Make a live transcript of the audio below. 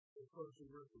person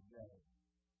here today.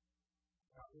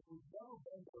 Now, if we've never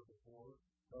been there before,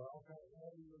 I'll kind of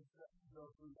have you go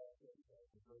through that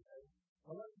process, okay?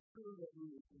 Now, let's sure that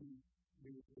we get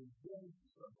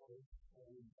something and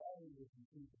we've added this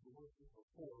to the worship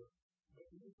before, but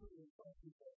this is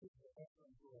something that is a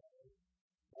different way.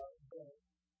 But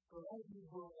for all of you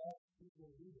who are asked people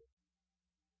to do this,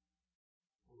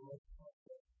 let's talk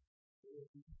about if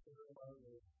you consider about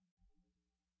it.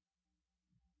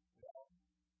 Now,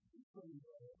 this thing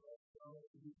let's tell it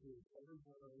to be to every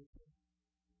generation.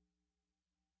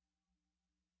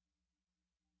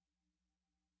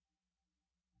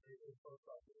 It's so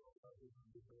possible that we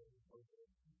can do it in person.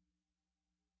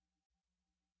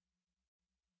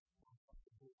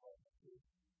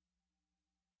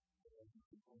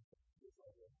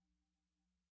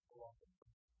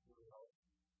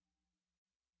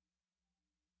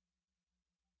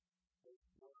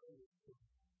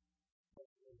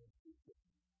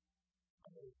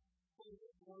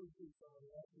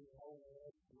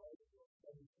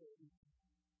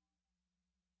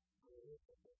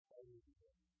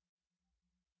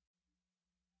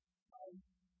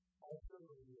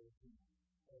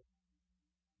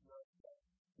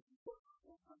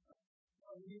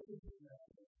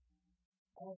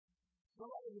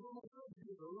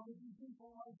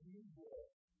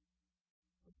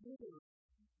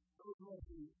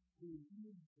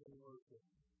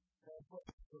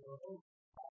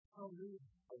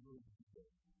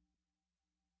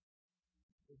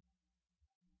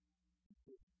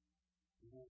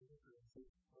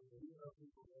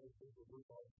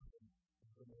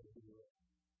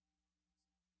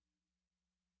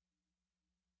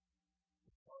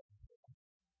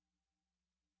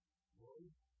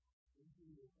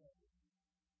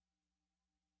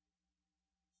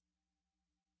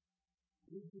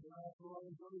 This is not for all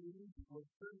the other reasons, but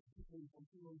certain people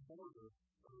from the border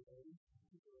are ready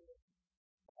to go.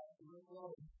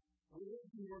 Well, we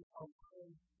live here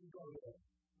outside to go there.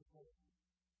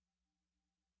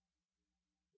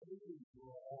 This is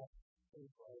all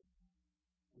things like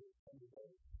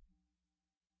everybody.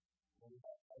 And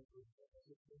that's how we're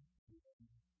system.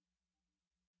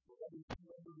 But every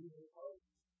member of the heart,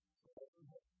 so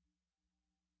everybody.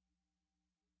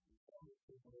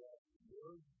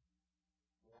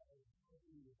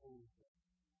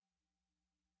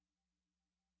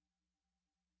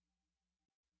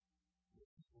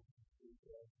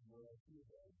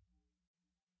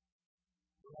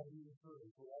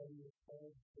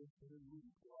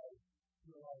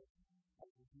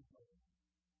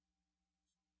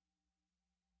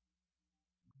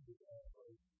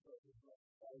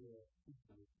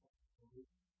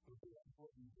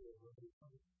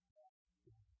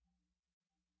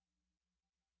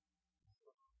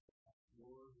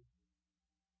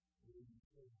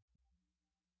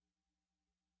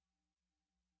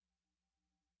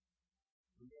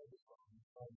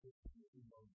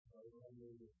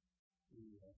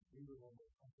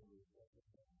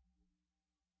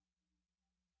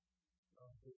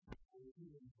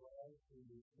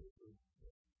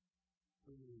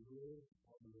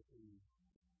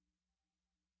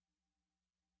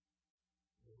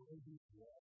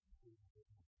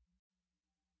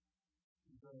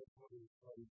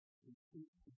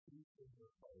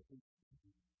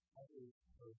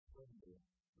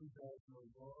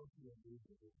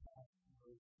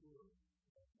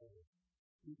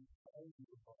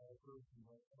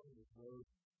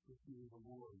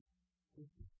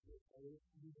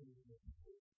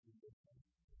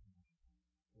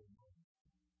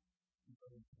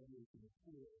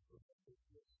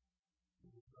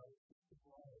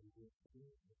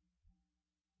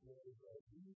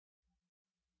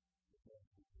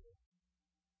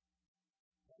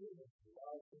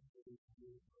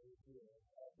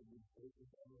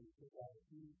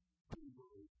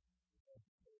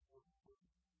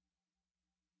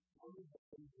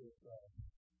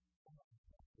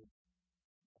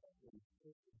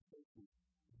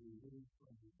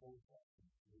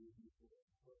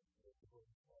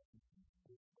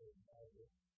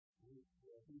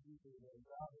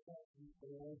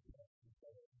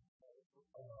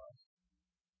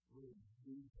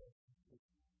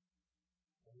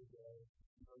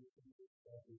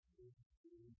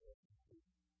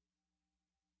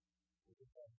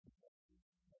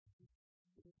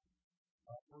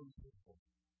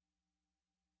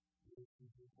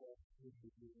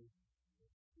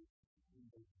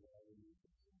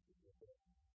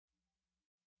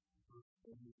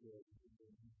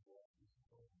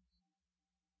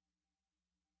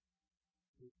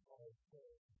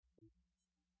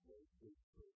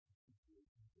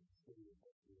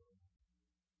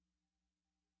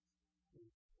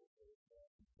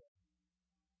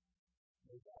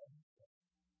 May God be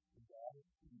God of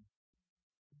peace,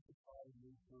 sanctify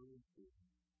your soul and spirit.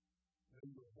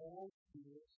 May the whole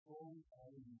Spirit slowly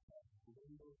out of you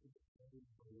surrender to the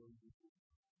presence of the Lord Jesus.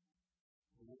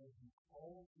 The Lord who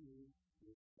calls you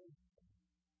is faithful.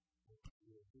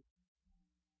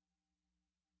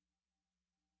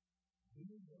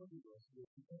 These of us will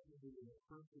never be in a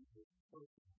perfect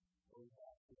person or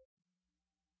that.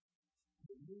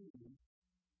 The need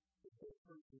to take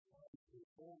person life is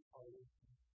wholehearted.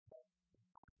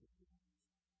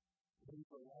 When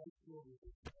the life will be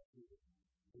respected,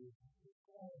 is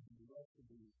required the rest of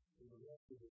the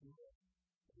world,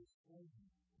 is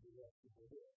changing the rest of the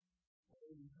world. And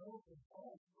we know the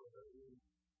fault for her is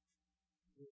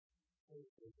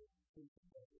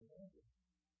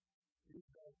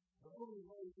because the only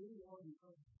way anyone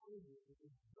becomes free is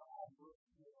if God works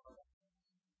in our lives.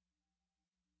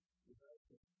 That's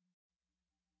the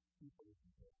people of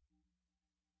the world.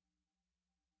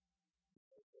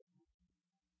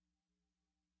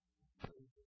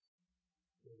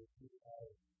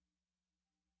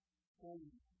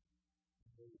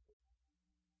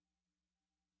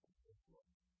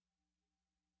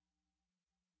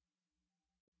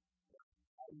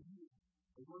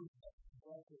 The word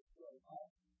God is so hot.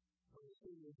 I'm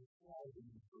assuming it's flies in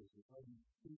this person. I'm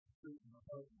speaking my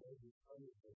heart, maybe I'm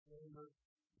a family,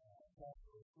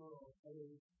 pastor, or plural,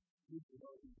 others, people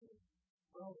know these things.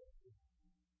 Well,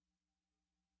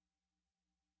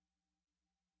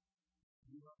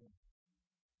 you know,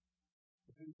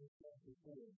 the people chapter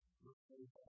 7, verse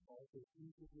 35, also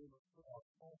people who are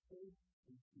also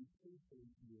and be faithful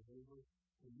to your neighbor,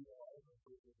 and you are ever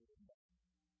faithful to them.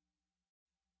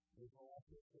 There's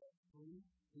also step 3.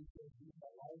 He says, you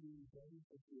allow you things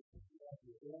that you have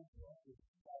your own life with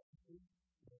practices,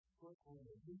 and put on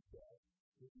the new stuff,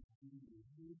 which is due to your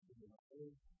youth and your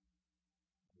age,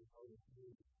 and how it's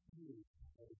made you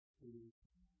as to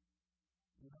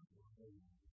not your age.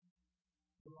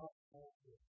 God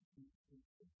also speaks to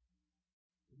you.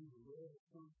 You live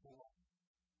some life.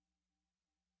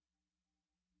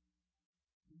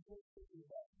 You don't think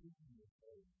about keeping your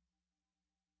faith.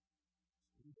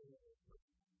 You don't know what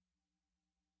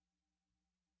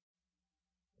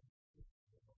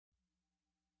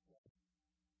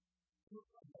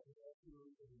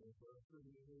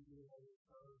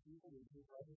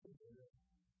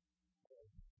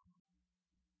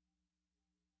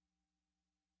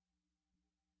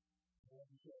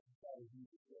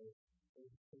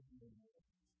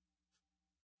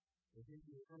I think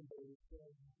you're going to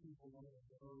understand people want to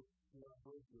know what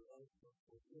hope your life will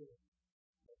fulfill.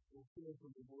 Fulfill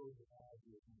from the word of God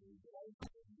with you. But I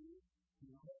tell you,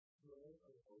 you know, pray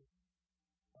or hope.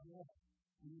 I'm not.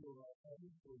 You will not have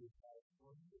for your past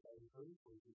one, but I pray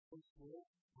for your first hope,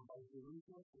 for by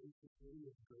Jerusalem, for the city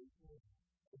of grateful.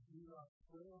 And do not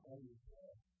pray by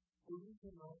yourself, for you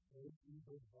cannot make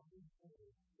people happy for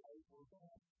life or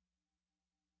death.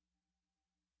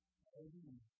 How do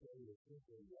you say a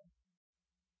simple yes?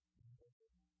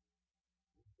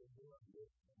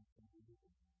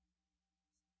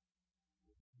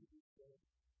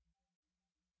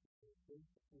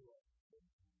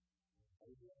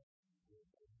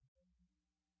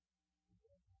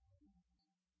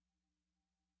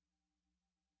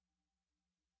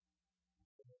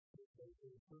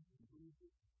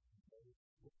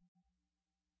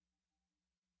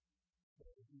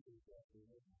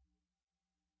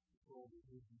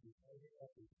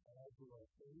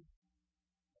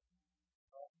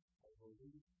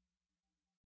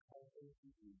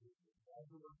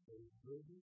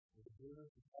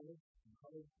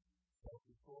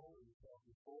 Self-control and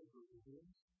self-control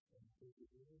resilience and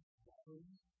perseverance,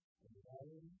 balance, and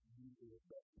balance, usually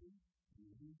effective, and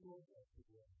usual effective.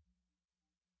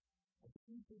 And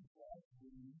teaching that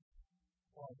these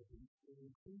qualities in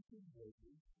increasing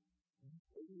ways, and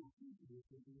they will be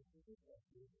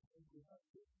effective and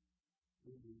productive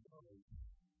in the knowledge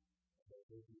that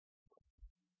they be.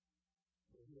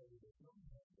 So here is the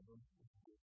concept of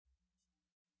unforgiveness.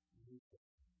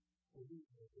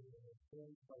 Forgiveness is an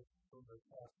important part of our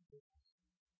practice.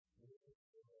 And it is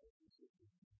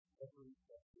every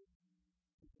practice.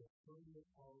 It's a permanent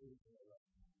quality in our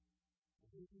life.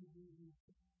 And this is the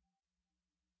reason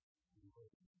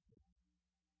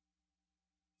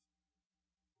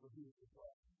forgive the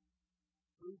God.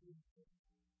 Forgive the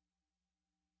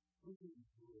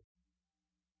Lord.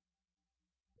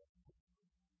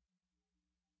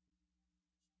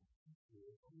 The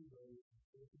only way to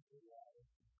save your life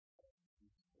is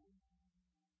to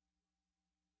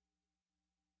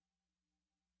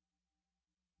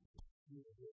do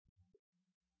it.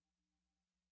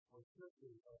 Or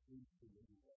scripture of these two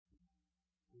investments.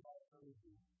 We have heard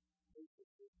the basic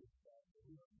scripture stuff, but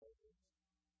we don't know this.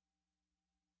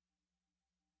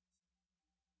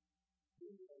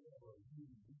 We know that our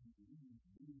really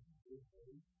good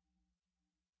faith,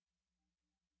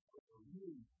 our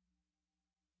really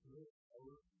good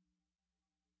power,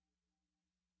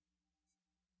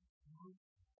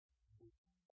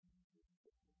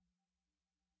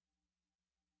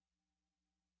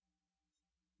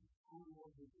 only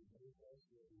one who can make us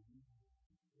that we need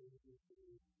to serve this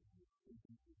faith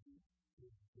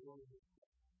is the Lord.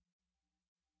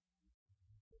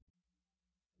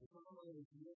 And some of us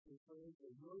look to pray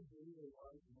that your daily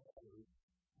life matters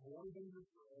more than your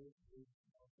prayer is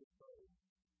not to pray.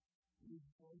 You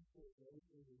point to those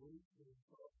who wait for the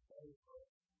pray for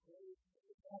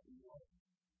the happy life.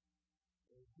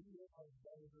 And you have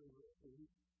better faith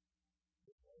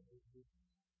to pray with this.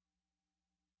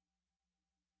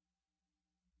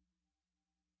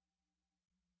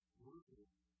 Worship.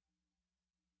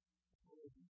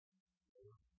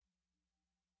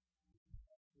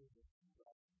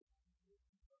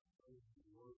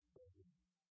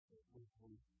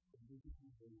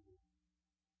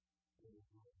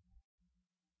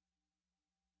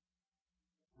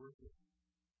 Worship.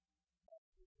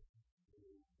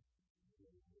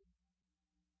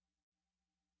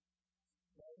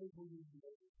 That is when you know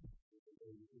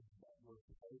that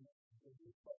worship.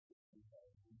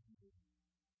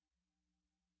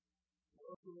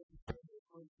 Also, the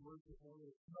first worship one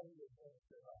is coming to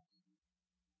benefit us.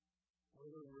 In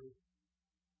other words,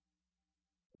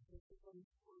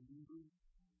 participants or leaders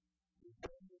is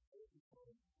going to focus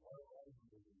on our lives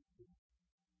and their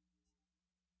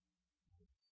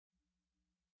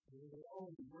They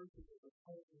all worship at the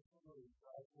heart of somebody's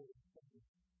God for the second.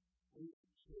 We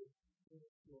should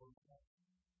transform that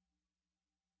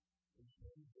and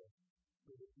change that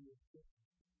so that we are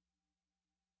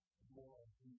more on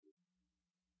Jesus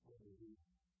than we do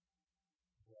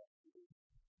that.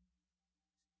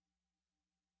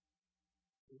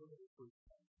 So one of the first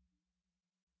times,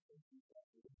 thank you,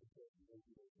 Pastor, for the question that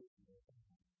you were taking there.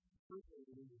 First thing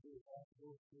we need to do is ask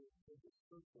those who take this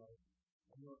first time,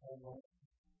 and know how long.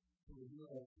 So we do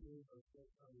have two or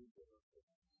six times in our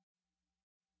practice.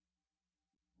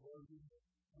 Lord, we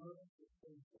learn to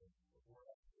thank you for our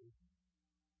application.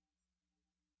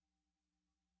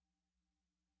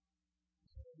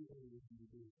 Everything we can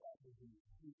do is practicing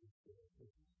Jesus for our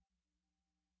purpose.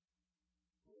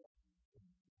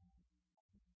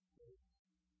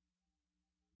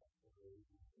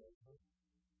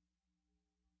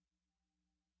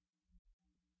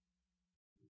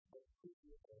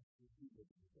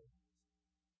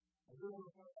 I don't want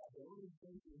to talk about the only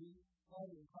things that we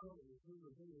have in common with who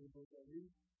we're doing, but that we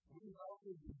also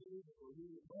do that we're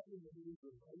really loving the news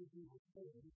of other people's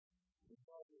pain, and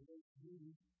God will make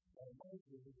you and my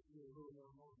kids to be a little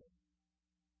more moment.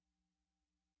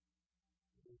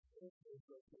 It's just like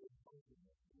we're talking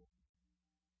about this.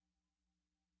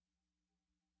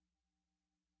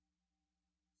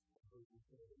 Because we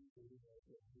say that we have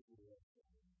to do the right thing.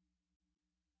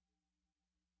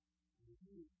 If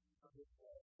you have this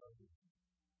thought started,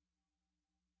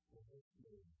 well, that's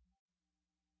good.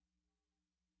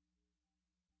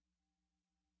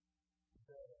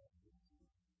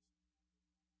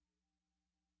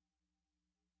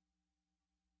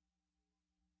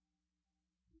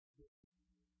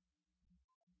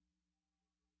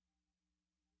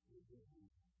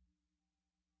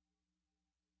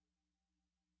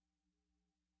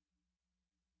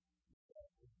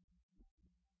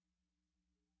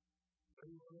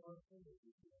 Anyone else say that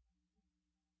you do?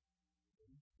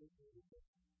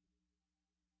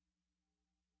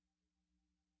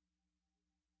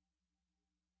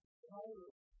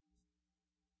 Power.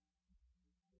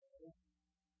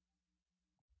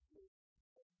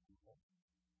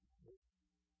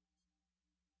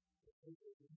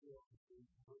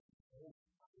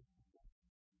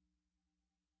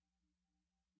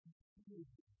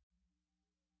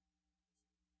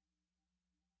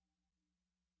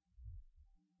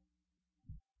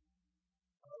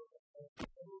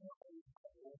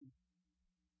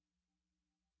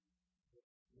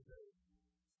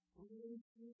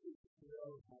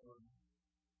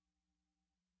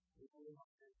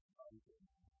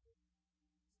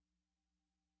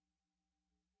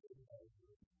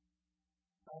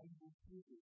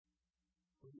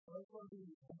 That's something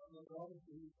you have a lot of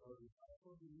things, or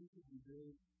something you should be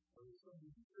doing, or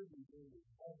something you should be doing that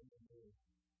you haven't been doing.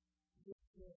 Just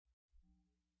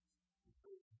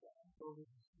over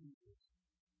the speakers.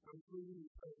 Including the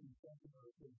present something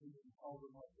or something and call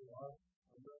them up to us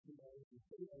and recognize the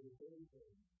state of the very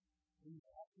thing. we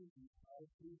have to be tied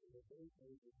to the very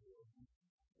thing that we are doing.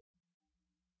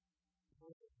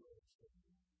 What is the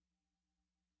exception?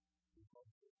 Because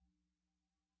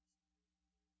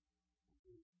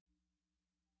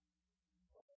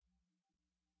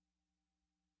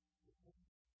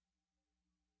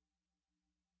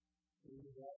it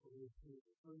is that we need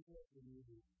to focus, we need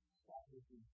to stop with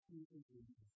these excuses, we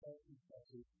need to start these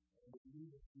pressures, and we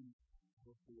need to keep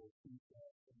before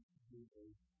feedback and do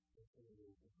those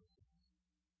definitive differences.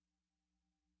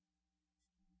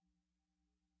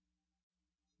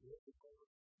 We have to cover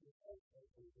the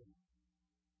outside of them.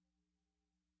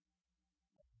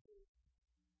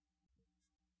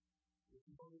 If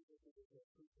you want to look at that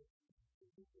person,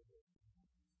 it's a good thing.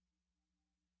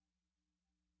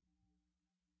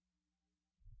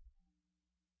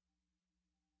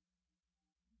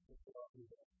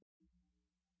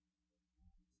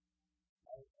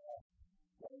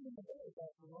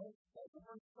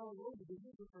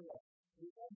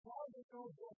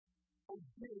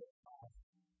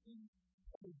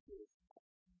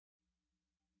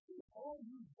 All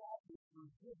you got is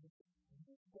forgiveness.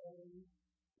 You say,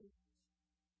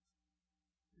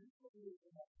 you believe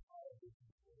in that power that you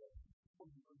have.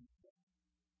 You understand.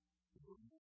 You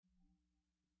believe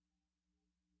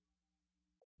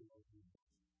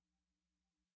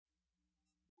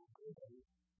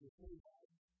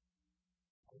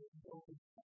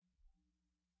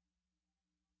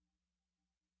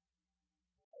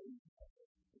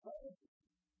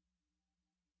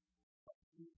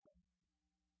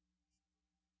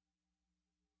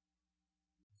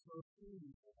so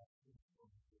free for that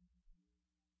person.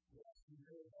 Yes, you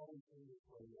hear all the things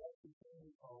for yes, you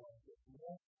can call it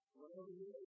yes, whatever it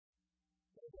is.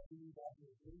 But what do you got to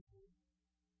do for it?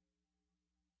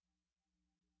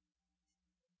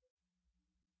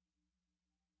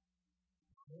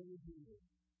 What do you do?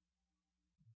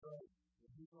 Right.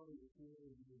 If you call it your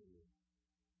feeling, you do it.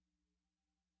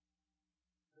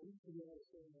 I used to be able to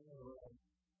say, no, right.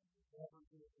 Never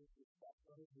do it. Just stop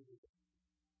trying to do it.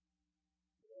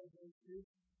 You know, those two,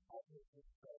 I think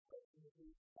it's that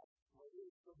personally, I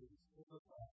really somebody super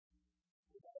fast.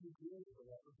 If I was doing it for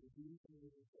that, it would be easy to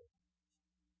do it.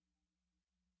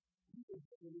 You can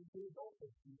get into the adult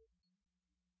experience.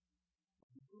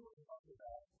 You do it about the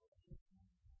back.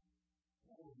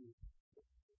 That will be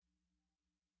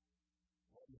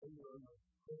when you're in a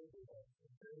critical place.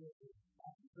 And there is a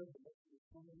possibility that you're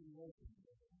coming in late and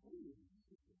you're like, ooh,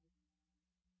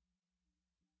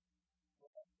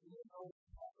 you know,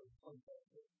 something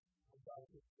about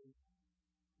this thing.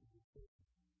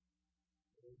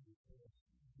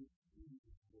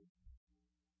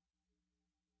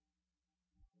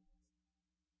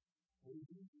 We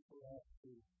need for us to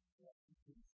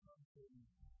do something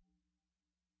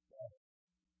that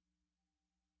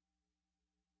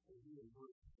is really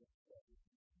worth it.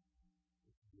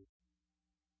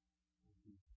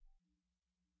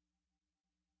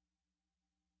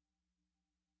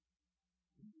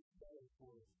 We need to start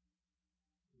for it.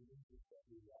 We need to start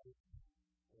with life.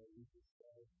 And we need to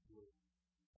start with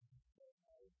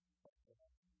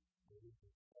we need to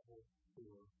start for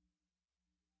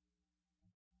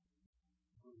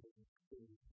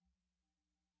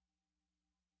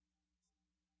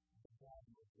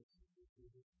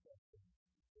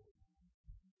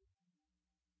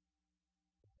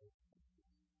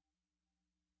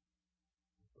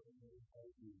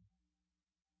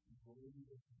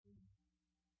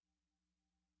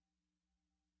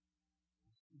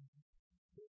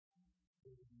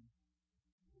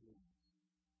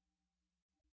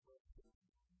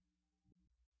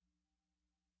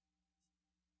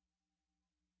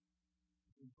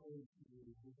encourage you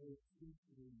to very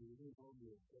truthfully live on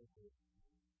your purpose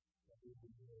that is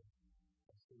the good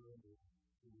of surrender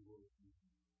to the Lord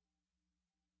Jesus.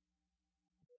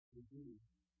 We do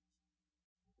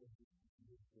because we can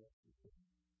do that.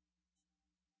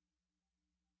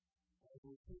 I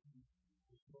will take you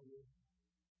this morning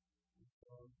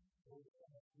from all the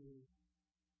time to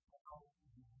how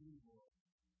you do more.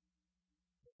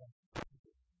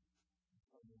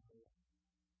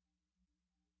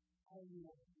 How you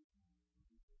want to do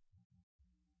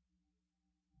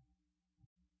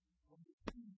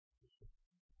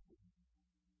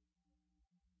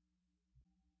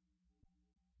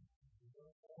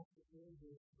all the things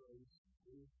that grace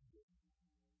is good.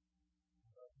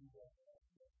 But you want to